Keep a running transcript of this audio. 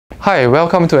Hi,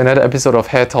 welcome to another episode of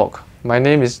Hair Talk. My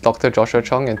name is Dr. Joshua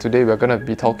and today we're going to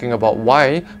be talking about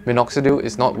why minoxidil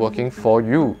is not working for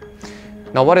you.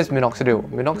 Now, what is minoxidil?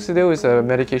 Minoxidil is a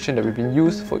medication that we've been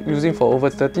using for over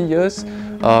 30 years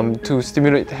to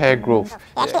stimulate hair growth. It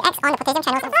actually acts on the potassium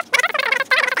channels.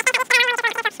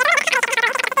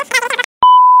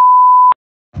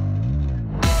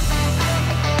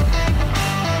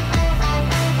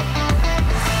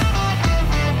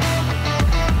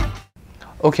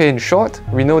 Okay, in short,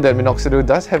 we know that minoxidil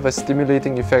does have a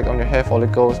stimulating effect on your hair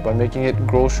follicles by making it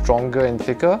grow stronger and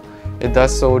thicker. It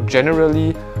does so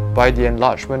generally by the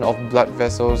enlargement of blood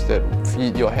vessels that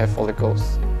feed your hair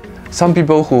follicles. Some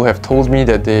people who have told me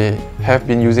that they have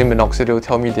been using minoxidil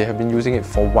tell me they have been using it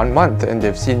for 1 month and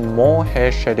they've seen more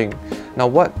hair shedding. Now,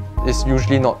 what is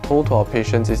usually not told to our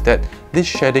patients is that this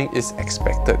shedding is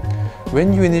expected.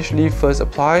 When you initially first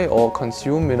apply or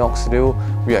consume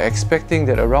minoxidil, we are expecting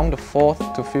that around the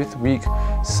 4th to 5th week,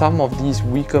 some of these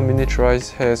weaker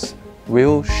miniaturized hairs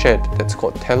will shed, that's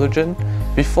called telogen,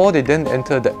 before they then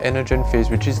enter the anagen phase,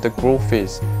 which is the growth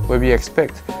phase, where we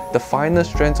expect the finer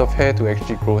strands of hair to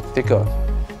actually grow thicker.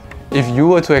 If you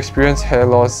were to experience hair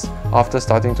loss after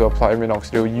starting to apply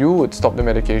minoxidil, you would stop the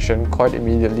medication quite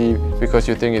immediately because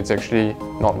you think it's actually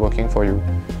not working for you.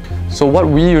 So what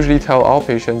we usually tell our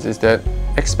patients is that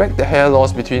expect the hair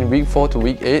loss between week 4 to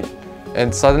week 8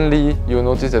 and suddenly you'll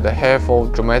notice that the hair fall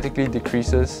dramatically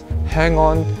decreases. Hang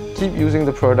on, keep using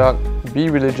the product, be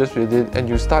religious with it, and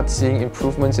you start seeing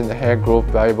improvements in the hair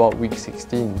growth by about week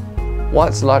 16.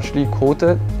 What's largely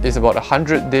quoted is about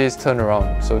 100 days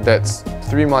turnaround, so that's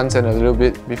 3 months and a little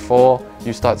bit before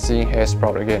you start seeing hair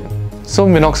sprout again. So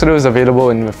minoxidil is available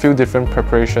in a few different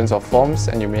preparations or forms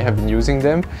and you may have been using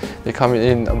them. They come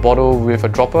in a bottle with a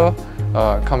dropper,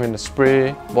 come in a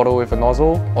spray bottle with a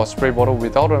nozzle or spray bottle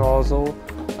without a nozzle.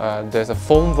 There's a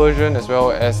foam version as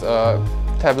well as a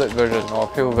tablet version or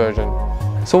pill version.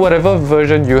 So whatever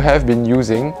version you have been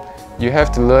using, you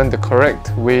have to learn the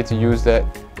correct way to use that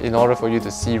in order for you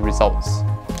to see results.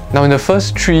 Now, in the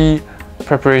first 3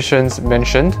 preparations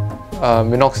mentioned,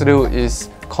 minoxidil is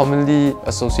commonly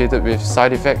associated with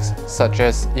side effects such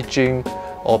as itching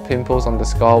or pimples on the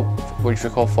scalp, which we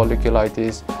call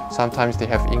folliculitis. Sometimes they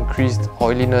have increased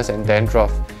oiliness and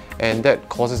dandruff, and that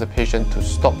causes a patient to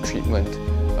stop treatment.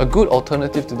 A good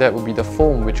alternative to that would be the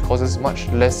foam, which causes much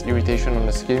less irritation on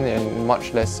the skin and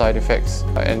much less side effects,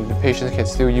 and the patients can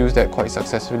still use that quite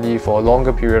successfully for a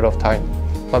longer period of time.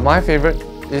 But my favorite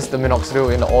is the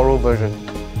minoxidil in the oral version.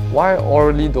 Why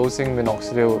orally dosing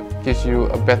minoxidil gives you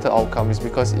a better outcome is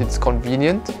because it's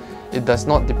convenient. It does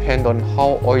not depend on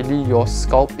how oily your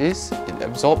scalp is. It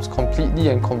absorbs completely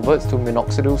and converts to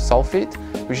minoxidil sulfate,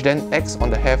 which then acts on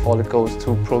the hair follicles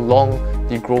to prolong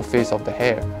the growth phase of the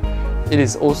hair. It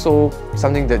is also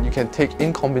something that you can take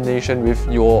in combination with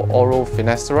your oral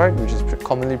finasteride, which is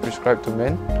commonly prescribed to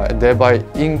men, and thereby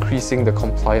increasing the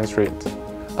compliance rate.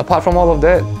 Apart from all of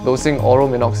that, dosing oral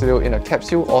minoxidil in a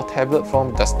capsule or tablet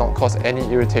form does not cause any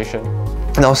irritation.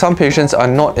 Now, some patients are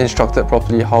not instructed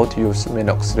properly how to use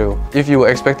minoxidil. If you were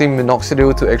expecting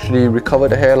minoxidil to actually recover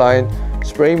the hairline,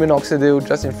 spraying minoxidil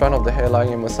just in front of the hairline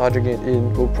and massaging it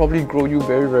in will probably grow you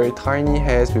very tiny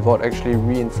hairs without actually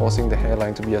reinforcing the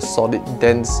hairline to be a solid,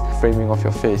 dense framing of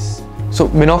your face. So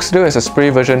minoxidil as a spray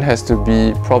version has to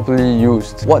be properly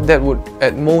used. What that would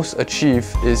at most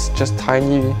achieve is just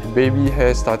tiny baby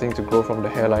hairs starting to grow from the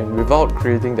hairline without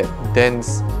creating that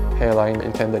dense hairline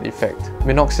intended effect.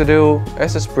 Minoxidil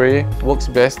as a spray works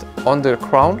best on the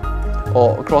crown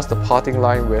or across the parting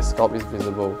line where scalp is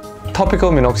visible.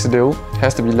 Topical minoxidil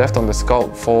has to be left on the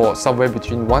scalp for somewhere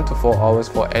between 1 to 4 hours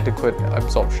for adequate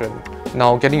absorption.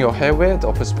 Now, getting your hair wet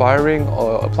or perspiring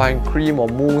or applying cream or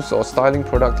mousse or styling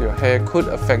product to your hair could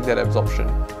affect that absorption.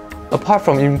 Apart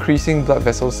from increasing blood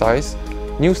vessel size,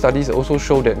 new studies also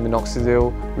show that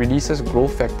minoxidil releases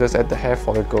growth factors at the hair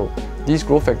follicle. These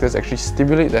growth factors actually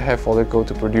stimulate the hair follicle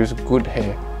to produce good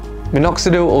hair.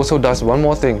 Minoxidil also does one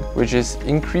more thing, which is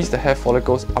increase the hair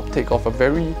follicle's uptake of a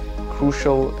very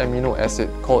crucial amino acid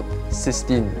called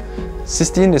cysteine.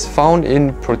 Cysteine is found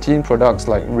in protein products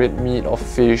like red meat or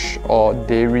fish or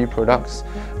dairy products,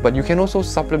 but you can also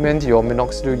supplement your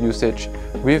minoxidil usage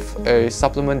with a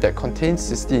supplement that contains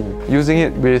cysteine, using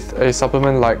it with a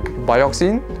supplement like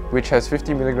Bioxine, which has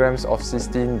 50 milligrams of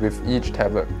cysteine with each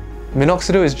tablet.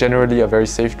 Minoxidil is generally a very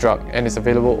safe drug and is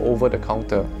available over the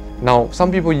counter. Now,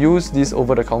 some people use this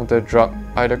over-the-counter drug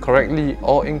either correctly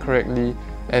or incorrectly,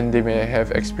 and they may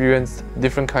have experienced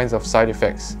different kinds of side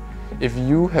effects. If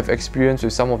you have experience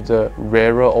with some of the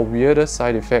rarer or weirder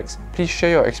side effects, please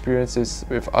share your experiences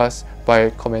with us by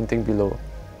commenting below.